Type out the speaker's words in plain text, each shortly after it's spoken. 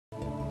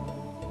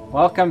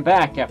Welcome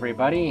back,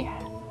 everybody.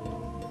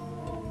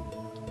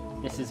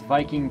 This is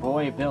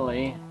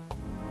VikingBoyBilly.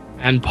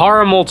 And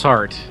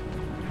paramultart.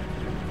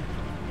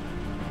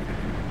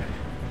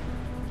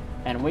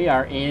 And we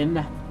are in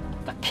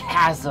the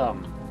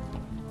Chasm.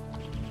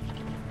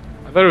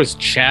 I thought it was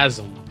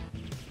Chasm.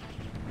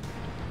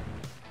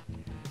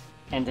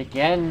 And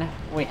again,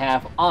 we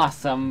have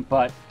awesome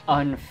but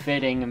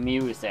unfitting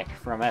music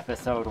from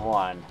episode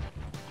 1.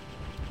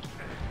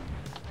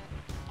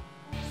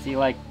 See,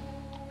 like,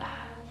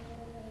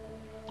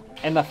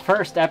 in the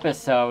first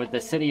episode,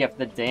 the City of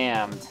the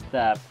Damned,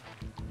 the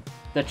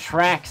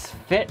tracks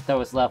fit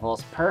those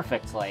levels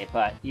perfectly,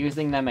 but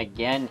using them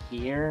again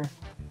here,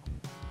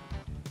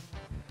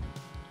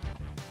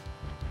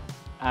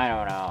 I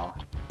don't know.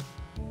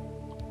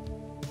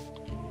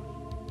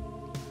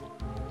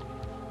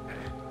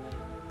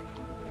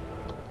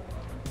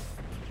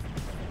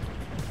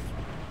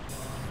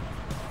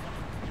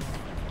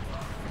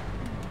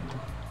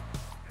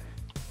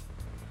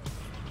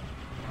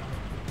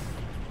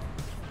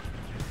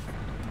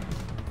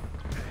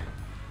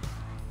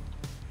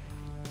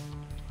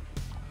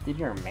 Did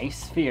your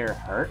mace sphere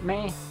hurt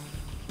me?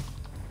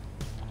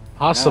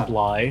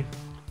 Possibly.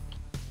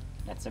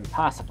 That's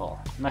impossible.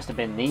 It must have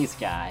been these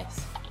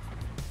guys.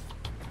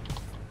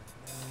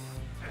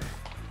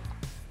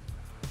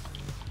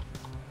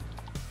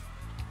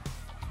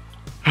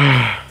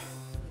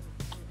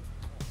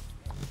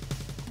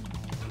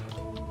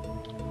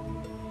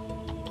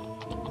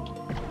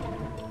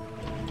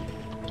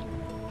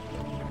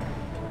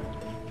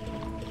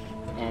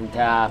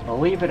 And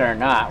believe it or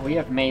not, we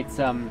have made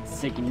some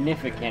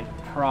significant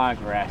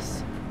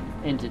progress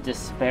into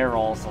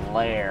Despairal's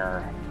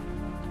lair.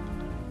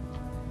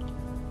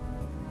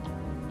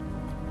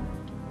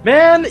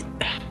 Man!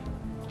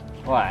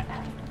 What?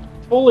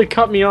 Totally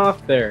cut me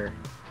off there.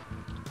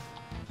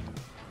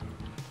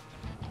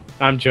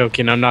 I'm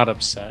joking, I'm not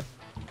upset.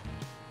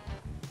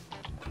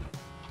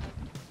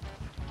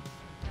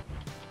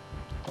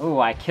 Ooh,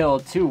 I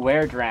killed 2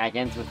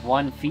 were-dragons with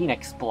 1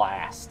 phoenix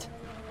blast.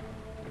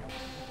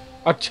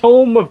 A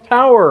tome of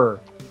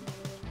power!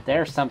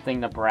 There's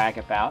something to brag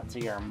about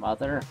to your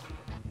mother.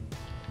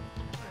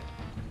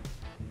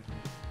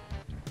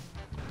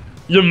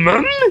 Your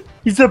mum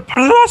is a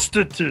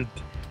prostitute,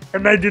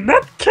 and I do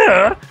not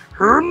care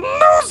who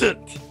knows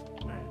it!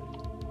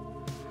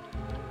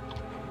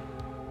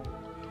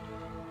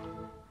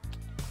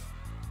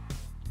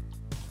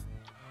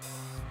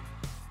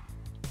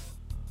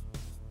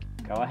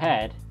 Go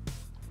ahead.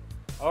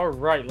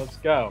 Alright, let's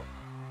go.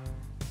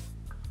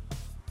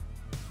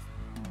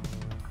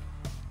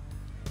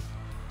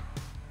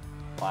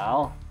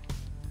 Well...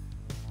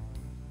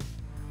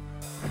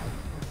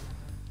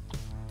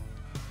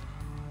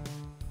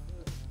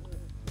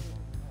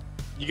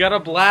 You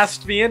gotta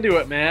blast me into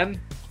it, man.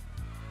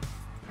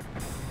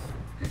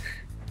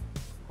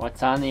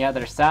 what's on the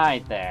other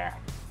side there?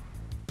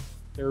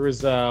 There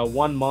was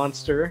one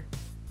monster.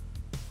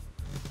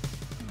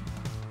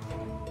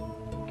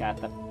 Got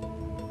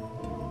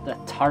the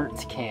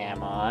tart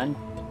cam on.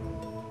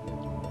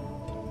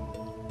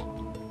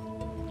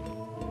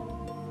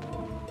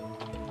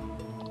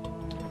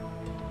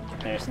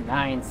 There's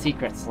 9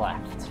 secrets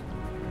left.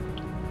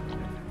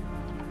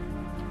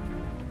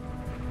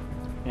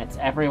 And it's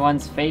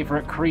everyone's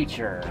favorite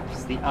creatures,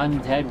 the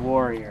undead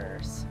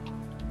warriors.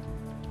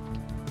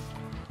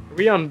 Are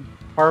we on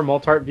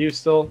paramultart view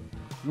still?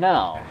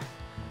 No.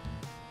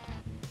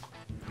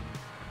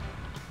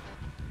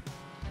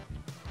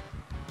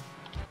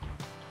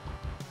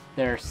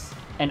 There's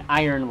an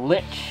iron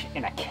lich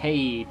in a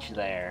cage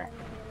there.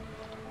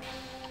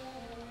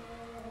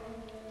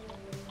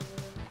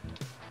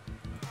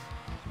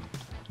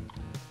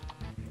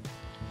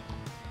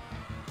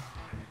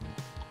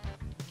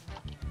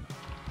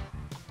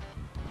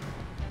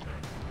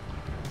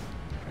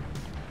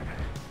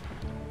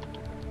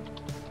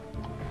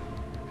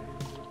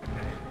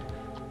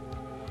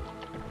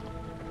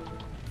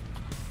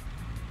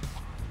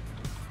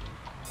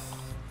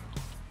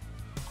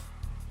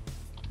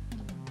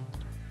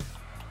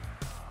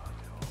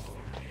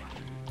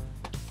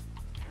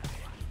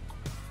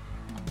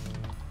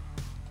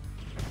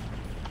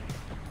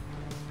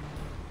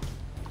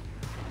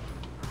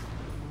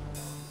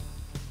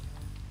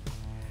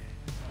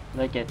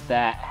 Look at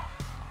that.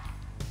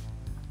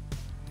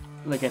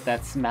 Look at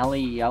that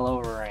smelly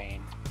yellow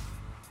rain.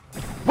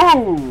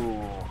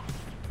 Woo!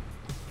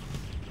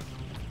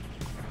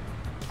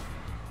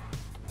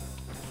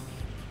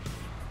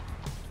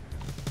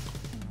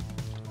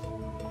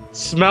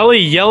 Smelly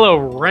yellow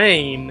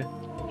rain?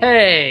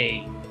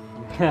 Hey!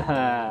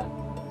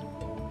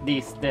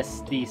 These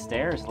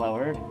stairs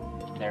lowered.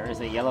 There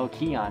is a yellow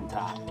key on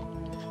top.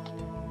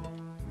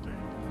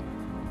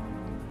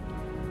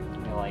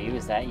 We'll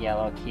use that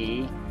yellow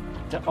key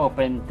to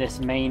open this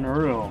main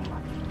room.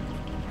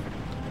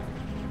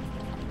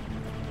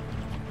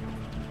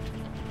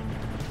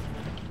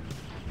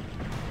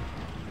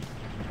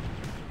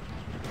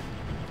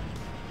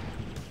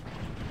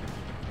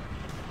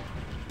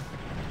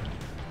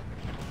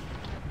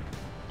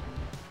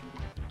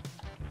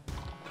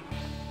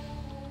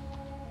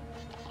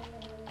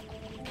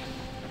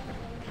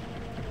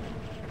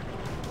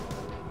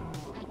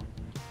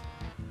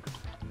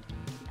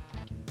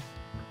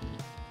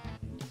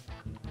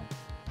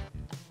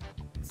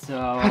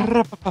 So,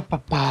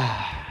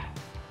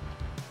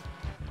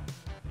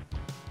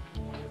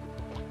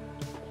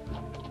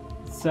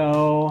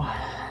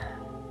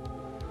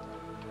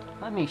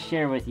 let me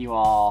share with you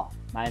all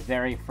my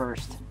very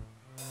first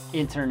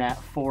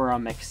internet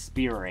forum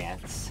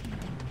experience.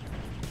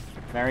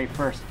 Very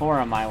first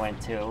forum I went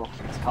to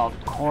is called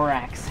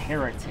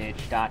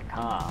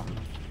coraxheritage.com.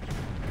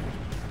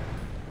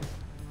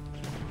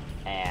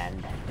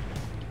 And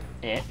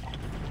it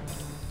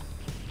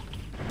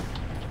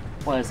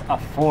was a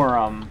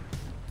forum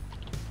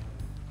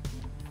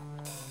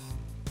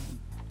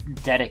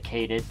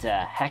dedicated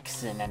to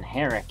Hexen and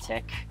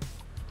Heretic,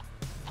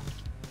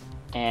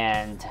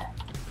 and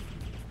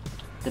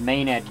the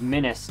main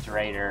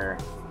administrator,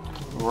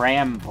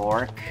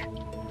 Rambork,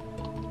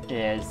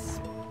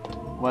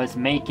 was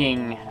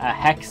making a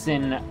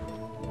Hexen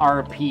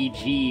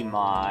RPG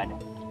mod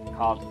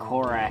called the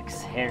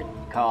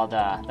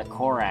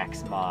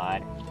Corax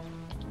mod.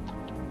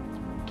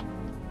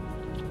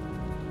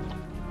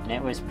 And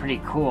it was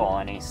pretty cool,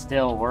 and he's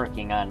still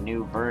working on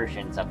new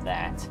versions of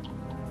that.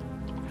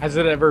 Has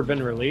it ever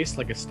been released,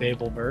 like a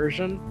stable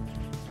version?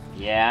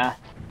 Yeah,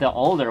 the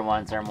older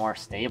ones are more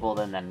stable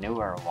than the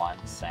newer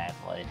ones,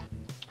 sadly.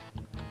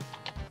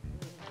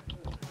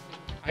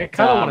 I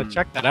kind of want to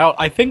check that out.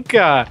 I think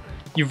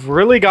you've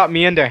really got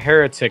me into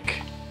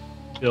Heretic,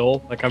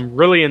 Bill. Like, I'm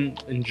really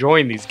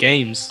enjoying these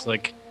games.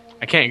 Like,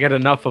 I can't get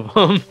enough of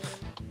them.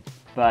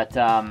 But,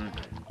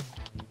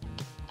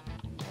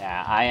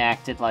 yeah, I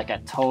acted like a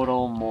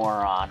total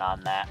moron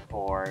on that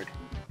board.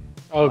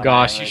 Oh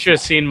gosh, you should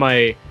have seen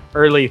my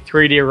early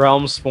 3D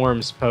Realms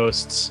forums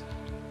posts.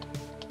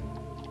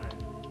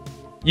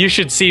 You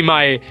should see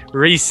my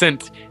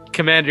recent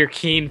Commander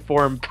Keen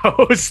forum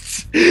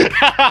posts.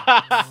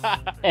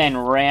 And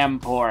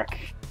Rambork.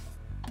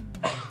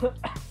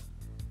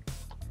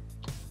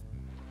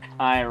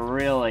 I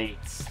really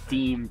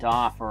steamed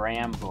off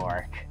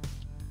Rambork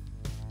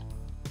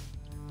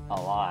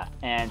a lot.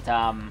 And,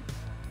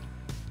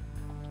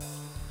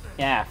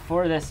 yeah,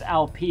 for this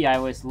LP, I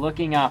was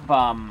looking up,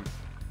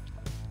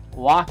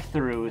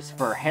 walkthroughs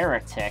for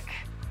Heretic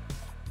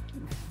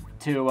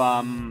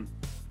to,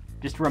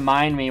 just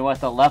remind me what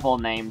the level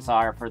names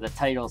are for the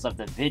titles of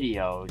the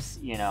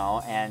videos, you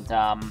know, and,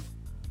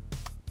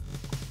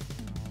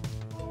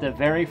 the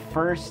very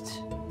first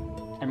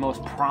and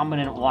most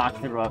prominent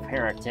walkthrough of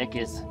Heretic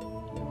is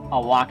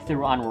a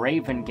walkthrough on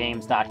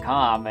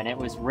ravengames.com, and it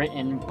was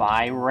written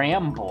by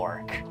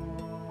Rambork.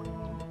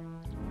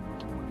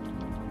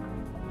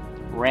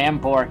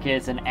 Rambork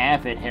is an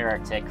avid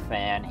Heretic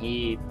fan.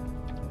 He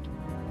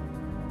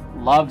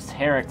loves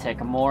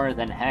Heretic more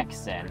than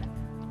Hexen.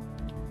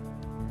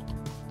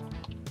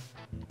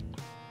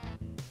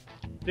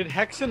 Did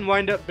Hexen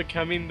wind up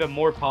becoming the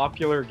more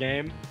popular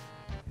game?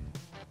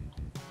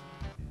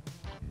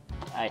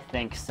 I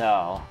think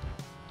so.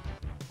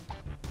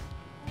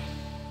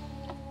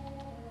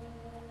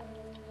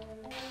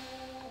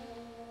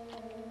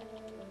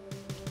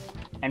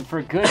 And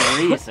for good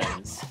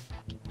reasons.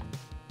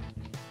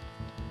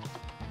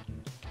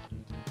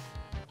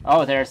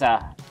 Oh, there's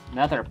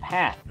another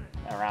path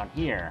around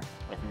here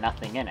with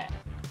nothing in it.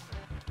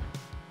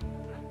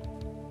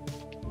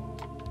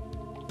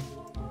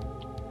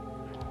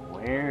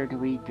 Where do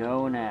we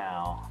go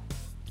now?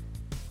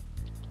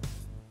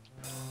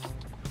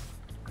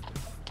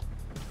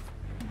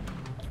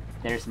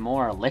 There's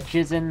more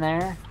liches in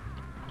there?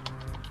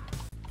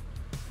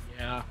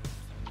 Yeah.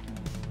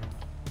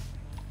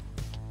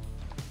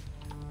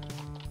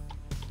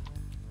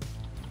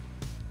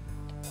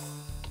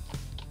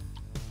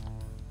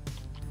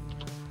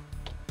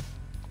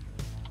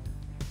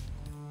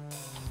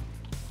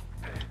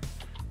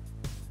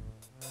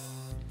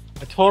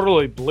 I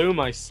totally blew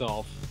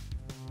myself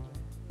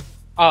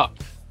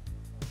up.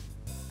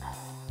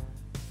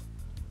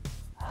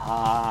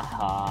 Ha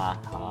ha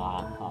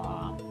ha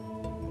ha.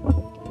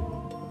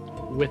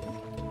 With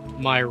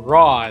my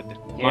rod.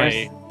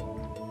 Here's,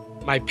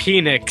 My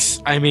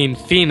Phoenix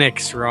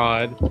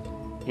rod.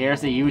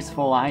 here's a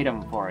useful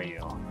item for you.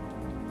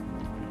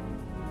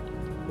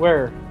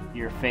 Where?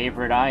 Your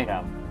favorite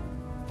item.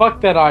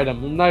 Fuck that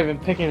item. I'm not even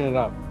picking it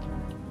up.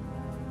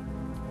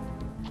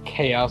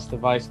 Chaos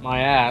device my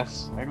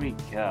ass. Where do we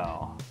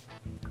go?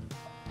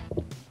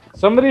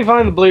 Somebody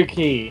find the blue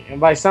key. And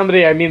by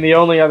somebody, I mean the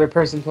only other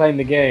person playing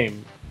the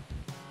game.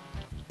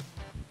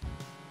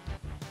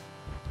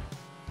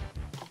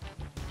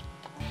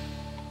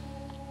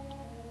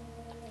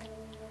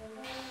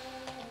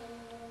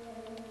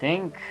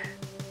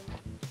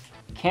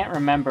 Can't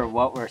remember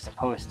what we're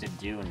supposed to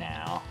do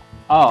now.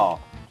 Oh,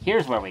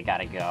 here's where we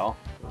gotta go.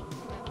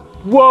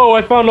 Whoa,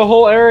 I found a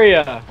whole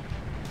area!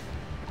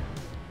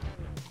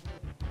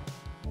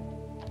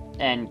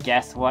 And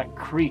guess what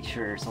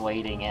creature's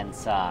waiting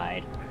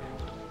inside?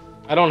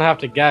 I don't have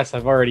to guess,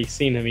 I've already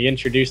seen him. He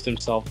introduced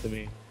himself to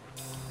me.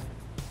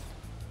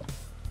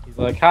 He's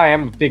like, hi,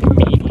 I'm a big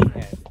meanie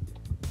head.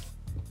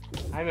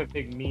 I'm a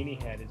big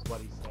meanie head, is what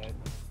he said.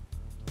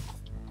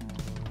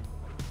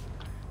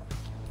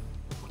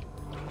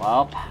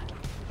 Well,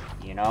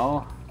 you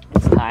know,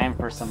 it's time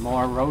for some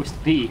more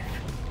roast beef.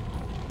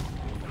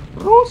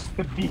 Roast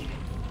the beef.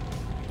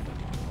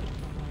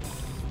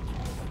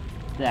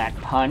 That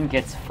pun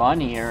gets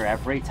funnier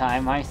every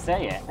time I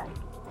say it.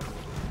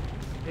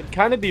 It'd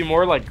kind of be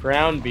more like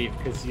ground beef,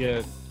 because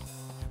you...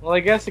 Well, I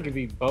guess it could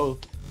be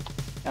both.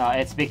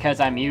 It's because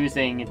I'm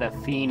using the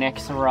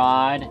Phoenix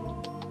Rod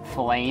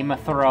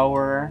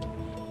flamethrower,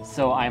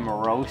 so I'm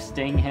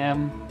roasting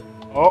him.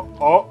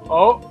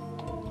 Oh.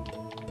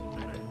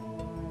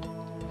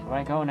 Where do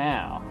I go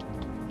now?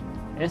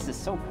 This is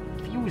so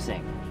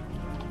confusing.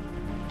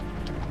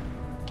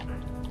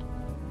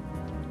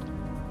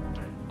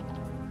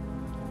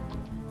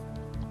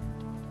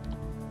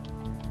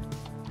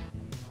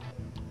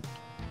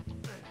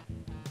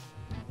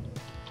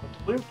 The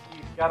blue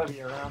key's gotta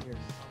be around here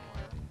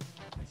somewhere.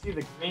 I see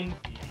the green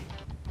key.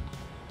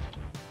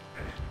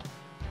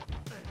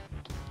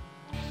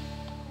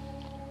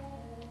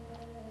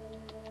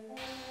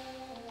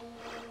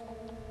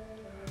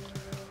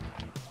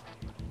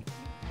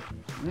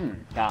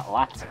 Got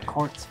lots of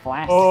quartz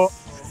flasks. Oh.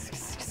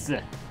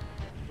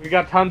 We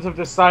got tons of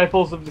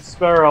Disciples of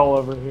Despair all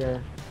over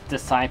here.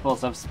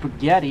 Disciples of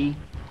Spaghetti.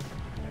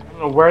 I don't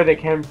know where they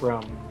came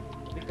from.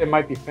 I think they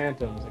might be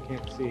phantoms. I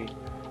can't see.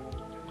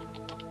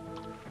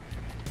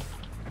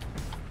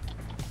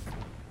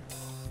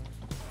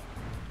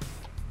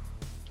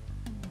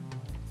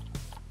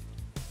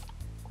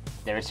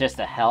 There's just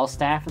a hell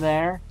staff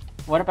there?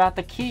 What about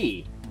the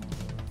key?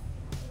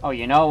 Oh,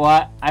 you know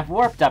what? I've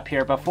warped up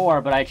here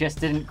before, but I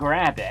just didn't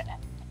grab it.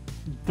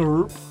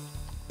 Derp.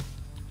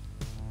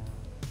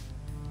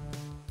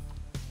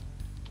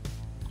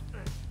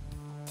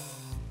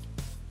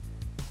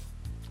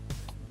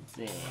 Let's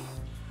see.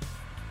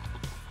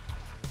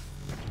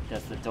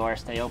 Does the door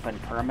stay open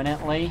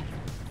permanently?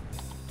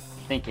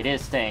 I think it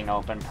is staying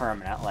open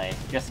permanently.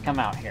 Just come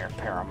out here,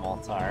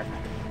 paramultart.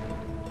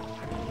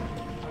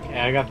 Okay,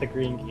 I got the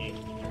green key.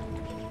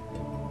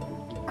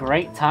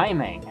 Great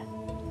timing.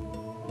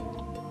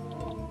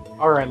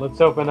 Alright, let's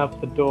open up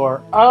the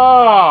door.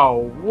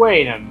 Oh,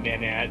 wait a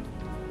minute.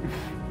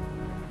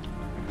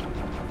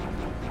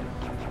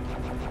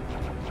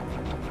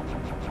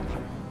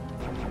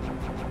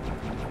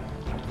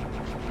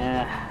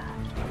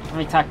 Let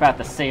me talk about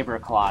the saber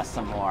claw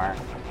some more.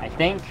 I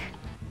think,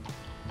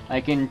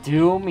 like in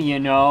Doom, you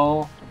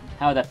know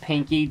how the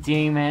pinky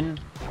demon,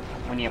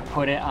 when you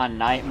put it on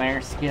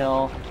nightmare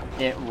skill,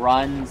 it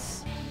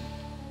runs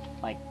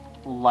like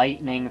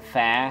lightning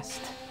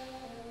fast?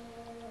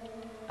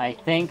 I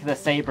think the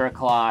saber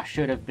claw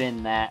should have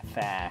been that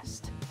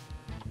fast.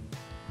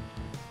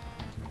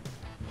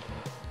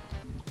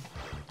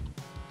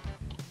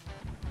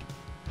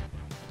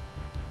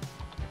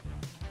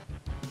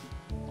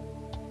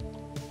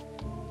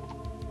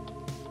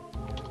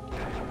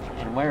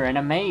 And we're in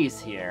a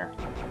maze here.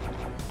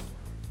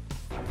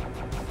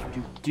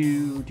 Do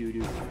do do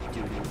do do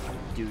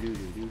do do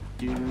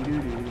do do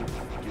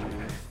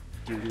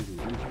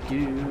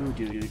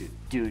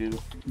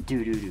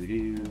do do do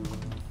do.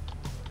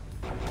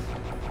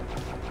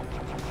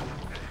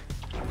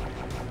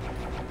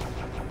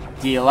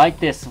 Do you like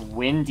this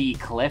windy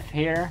cliff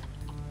here?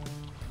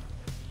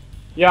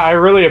 Yeah, I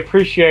really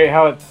appreciate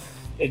how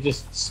it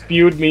just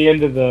spewed me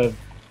into the...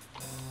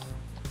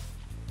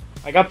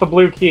 I got the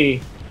blue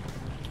key.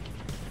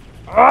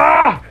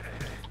 Ah!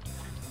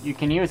 You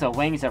can use a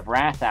Wings of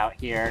Wrath out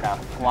here to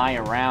fly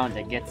around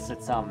to get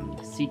to some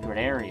secret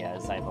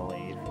areas, I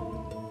believe.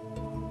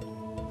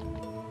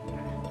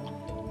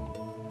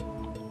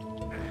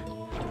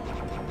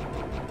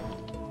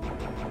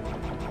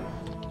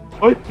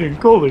 I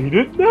think I'll eat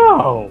it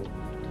now.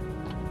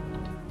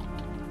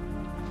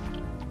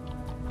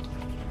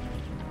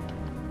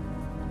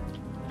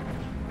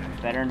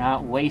 Better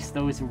not waste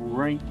those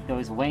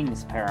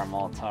wings,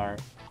 paramultart.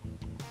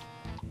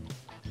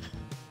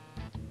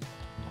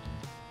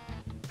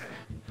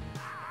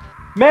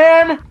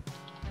 Man!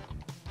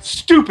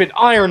 Stupid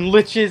iron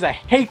liches, I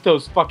hate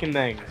those fucking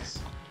things.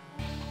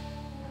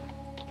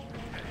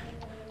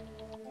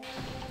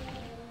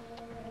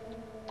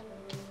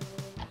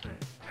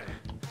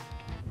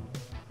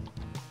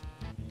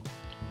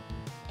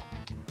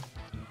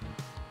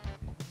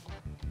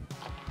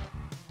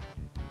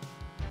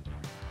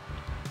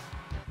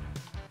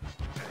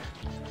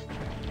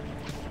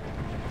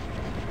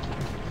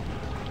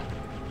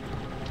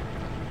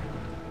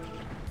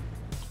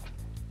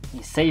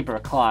 These saber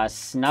claws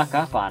snuck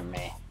up on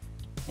me.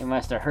 They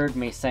must have heard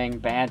me saying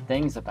bad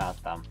things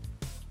about them.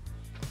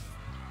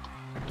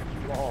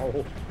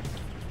 Whoa.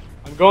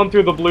 I'm going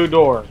through the blue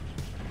door.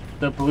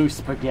 The blue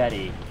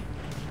spaghetti.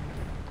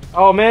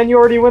 Oh man, you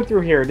already went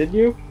through here, did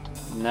you?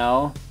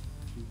 No.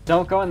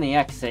 Don't go in the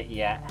exit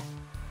yet.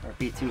 Or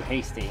be too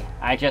hasty.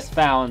 I just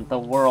found the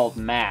world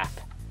map,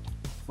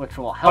 which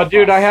will help Oh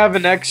dude, us. I have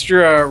an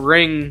extra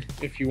ring,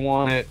 if you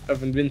want it,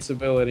 of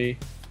invincibility.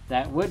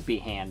 That would be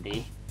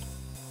handy.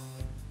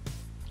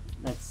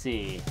 Let's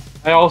see.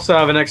 I also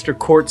have an extra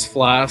quartz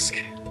flask.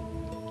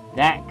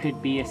 That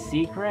could be a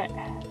secret.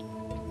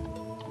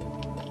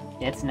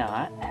 It's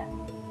not.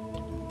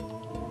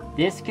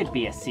 This could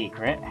be a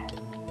secret.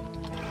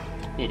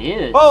 It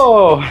is.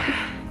 Oh!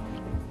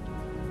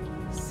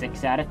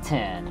 6 out of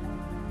 10.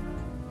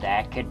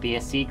 That could be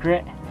a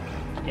secret.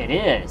 It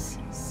is.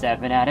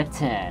 7 out of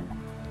 10.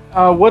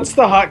 What's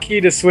the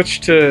hotkey to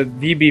switch to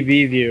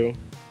VBV view?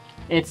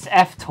 It's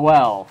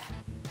F12.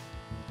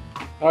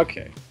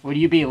 Okay. Would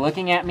you be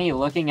looking at me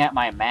looking at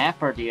my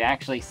map, or do you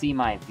actually see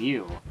my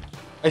view?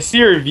 I see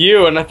your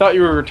view, and I thought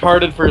you were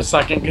retarded for a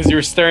second because you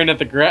were staring at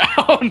the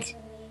ground.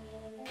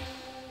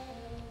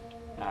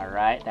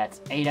 Alright,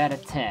 that's 8 out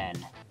of 10.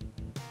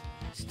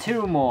 There's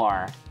 2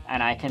 more,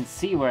 and I can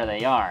see where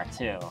they are,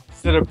 too.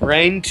 Is it a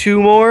brain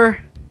 2 more?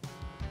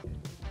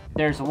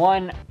 There's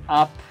one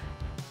up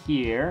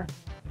here.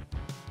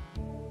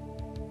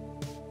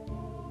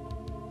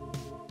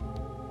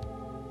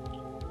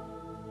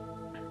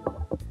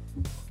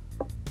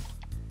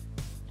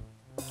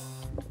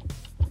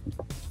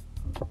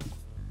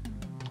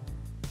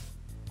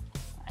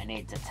 I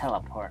need to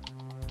teleport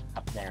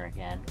up there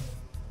again.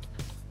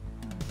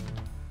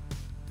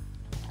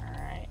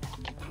 Alright.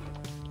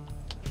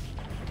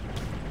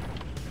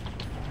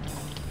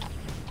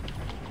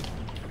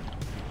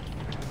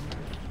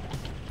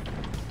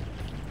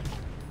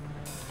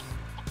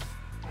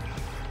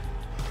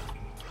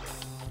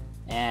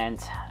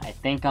 And I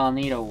think I'll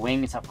need a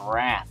Wings of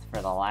Wrath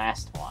for the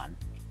last one.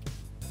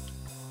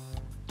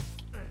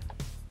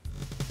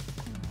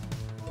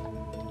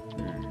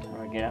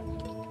 Where do I get up?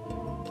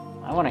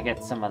 I want to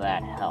get some of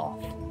that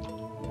health.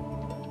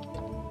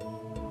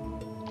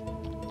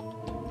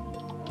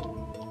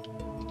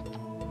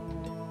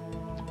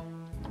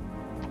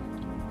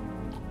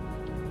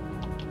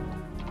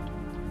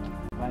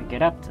 How do I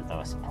get up to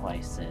those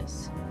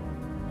places?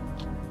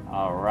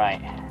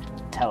 Alright,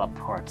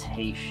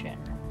 teleportation.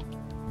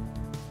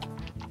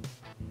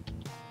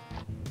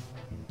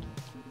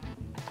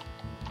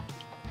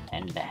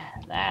 And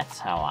that's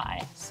how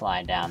I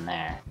slide down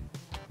there.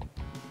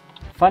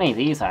 Funny,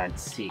 these aren't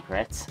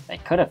secrets. They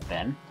could have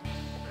been.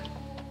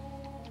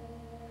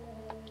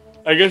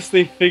 I guess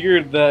they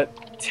figured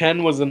that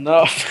 10 was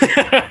enough.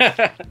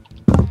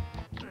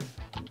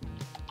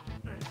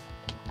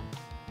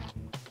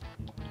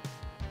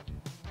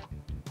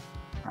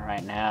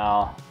 Alright,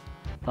 now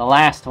the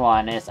last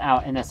one is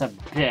out in this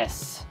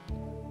abyss.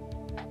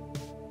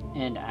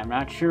 And I'm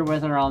not sure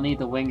whether I'll need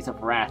the Wings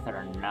of Wrath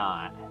or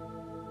not.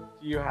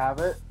 Do you have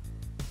it?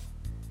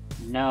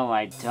 No,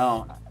 I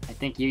don't. I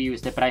think you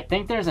used it, but I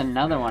think there's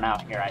another one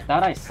out here. I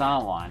thought I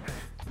saw one.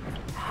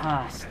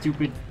 Ah,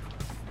 stupid.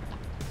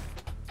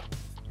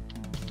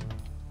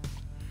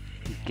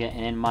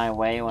 Getting in my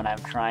way when I'm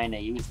trying to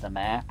use the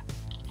map.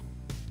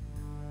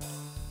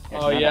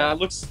 There's another... yeah, it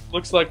looks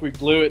like we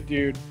blew it,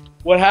 dude.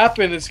 What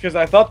happened is because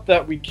I thought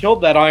that we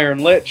killed that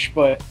Iron Lich,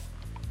 but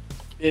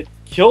it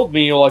killed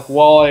me like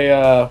while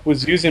I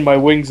was using my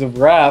Wings of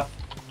Wrath.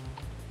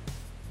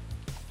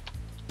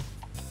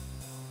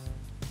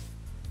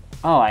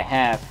 Oh, I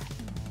have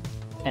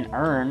an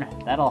urn.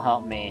 That'll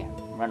help me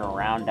run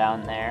around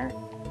down there.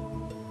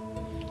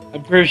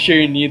 I'm pretty sure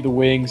you need the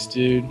wings,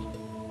 dude.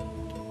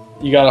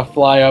 You gotta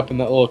fly up in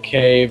that little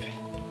cave.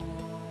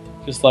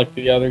 Just like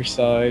the other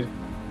side.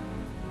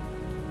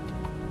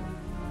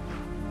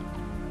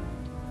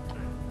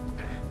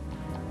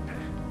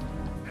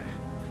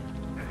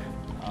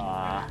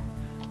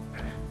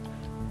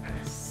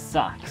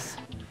 Sucks.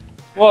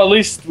 Well, at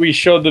least we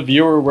showed the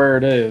viewer where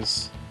it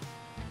is.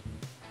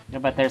 Yeah,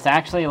 but there's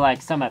actually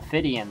like some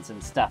Ophidians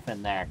and stuff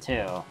in there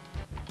too.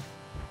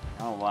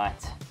 Oh,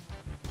 what?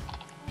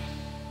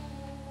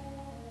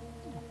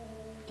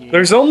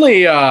 There's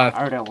only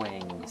Arda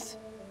Wings.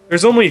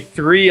 There's only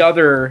 3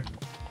 other.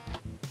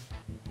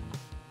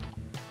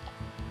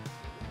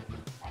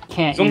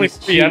 There's only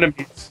 3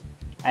 enemies.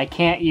 I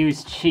can't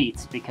use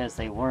cheats because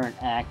they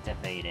weren't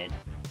activated.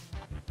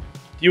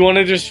 Do you want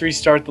to just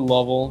restart the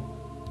level?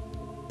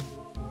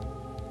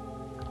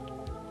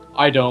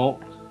 I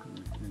don't.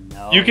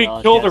 No, You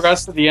can kill the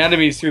rest of the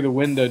enemies through the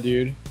window,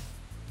 dude.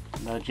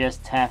 They'll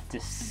just have to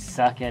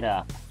suck it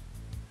up.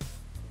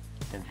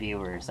 The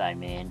viewers, I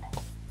mean.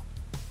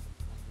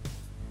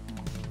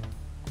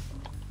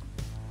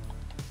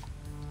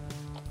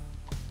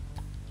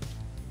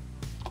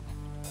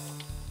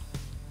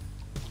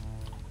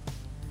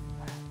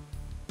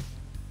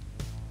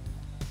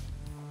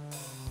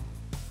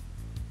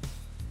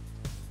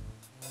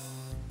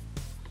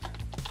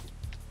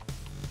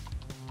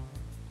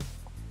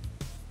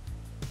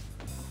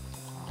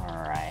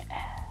 Alright.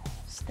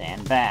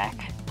 Stand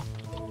back.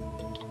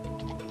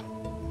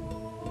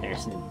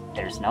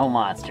 There's no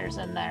monsters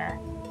in there.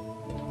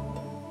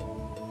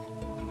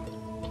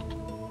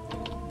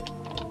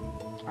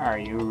 Are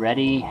you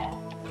ready?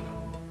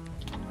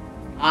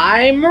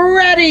 I'm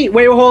ready!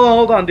 Wait,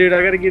 hold on, dude.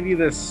 I gotta give you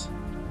this.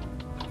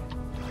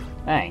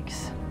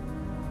 Thanks.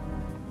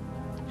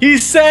 He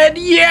said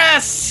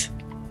yes!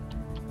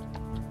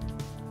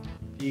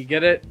 Do you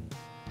get it?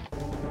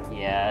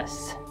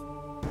 Yes.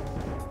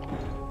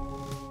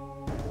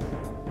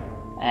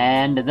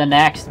 And the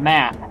next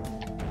map.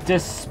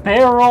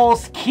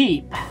 Despairal's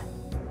Keep.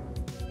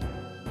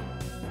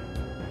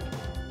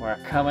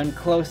 coming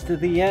close to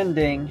the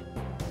ending.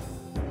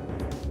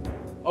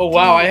 Oh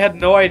wow, I had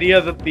no idea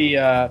that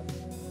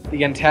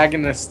the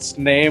antagonist's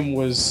name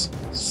was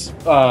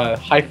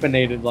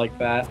hyphenated like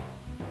that.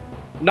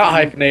 Not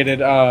hyphenated.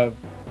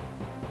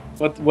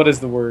 What is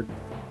the word?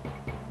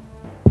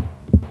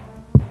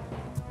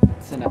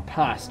 It's an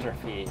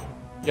apostrophe.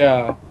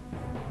 Yeah.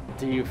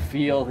 Do you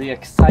feel the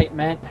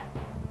excitement?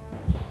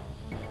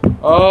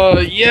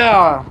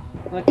 Yeah.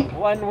 Look,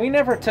 we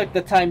never took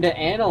the time to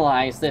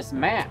analyze this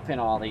map in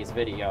all these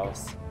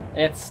videos.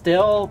 It's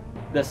still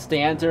the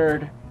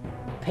standard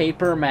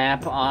paper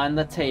map on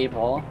the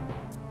table,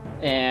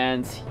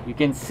 and you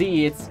can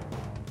see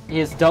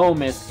his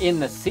dome is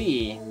in the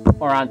sea,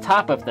 or on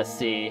top of the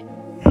sea.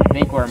 I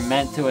think we're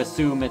meant to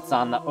assume it's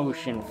on the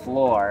ocean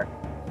floor.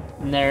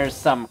 And there's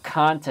some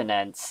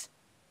continents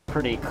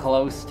pretty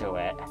close to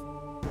it.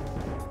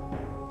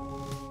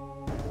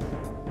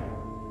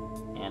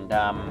 And,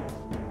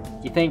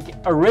 you think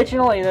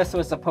originally this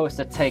was supposed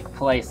to take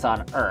place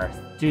on Earth.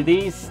 Do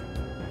these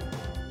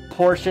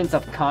portions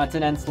of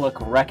continents look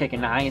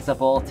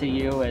recognizable to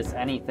you as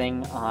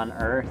anything on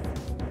Earth?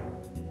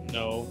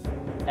 No.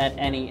 At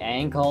any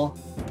angle?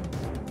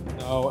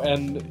 No,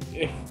 and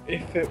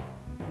if it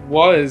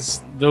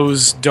was,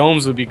 those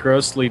domes would be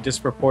grossly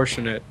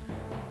disproportionate.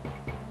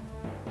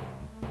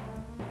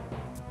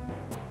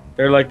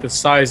 They're like the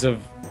size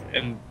of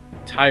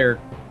entire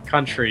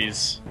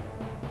countries.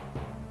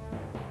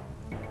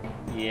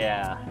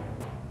 Yeah.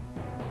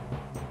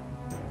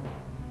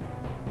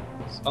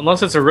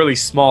 Unless it's a really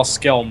small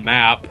scale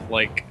map,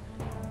 like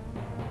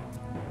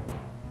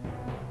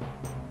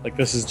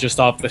this is just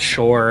off the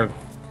shore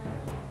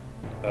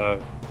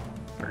of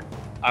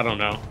I don't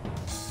know.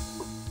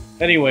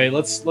 Anyway,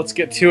 let's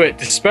get to it.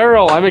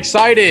 Disparel, I'm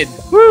excited.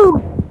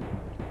 Woo!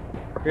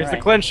 Here's the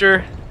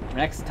clincher.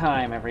 Next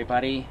time,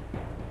 everybody.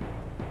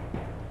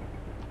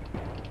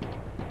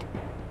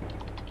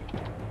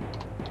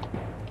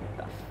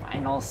 The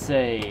final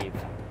save.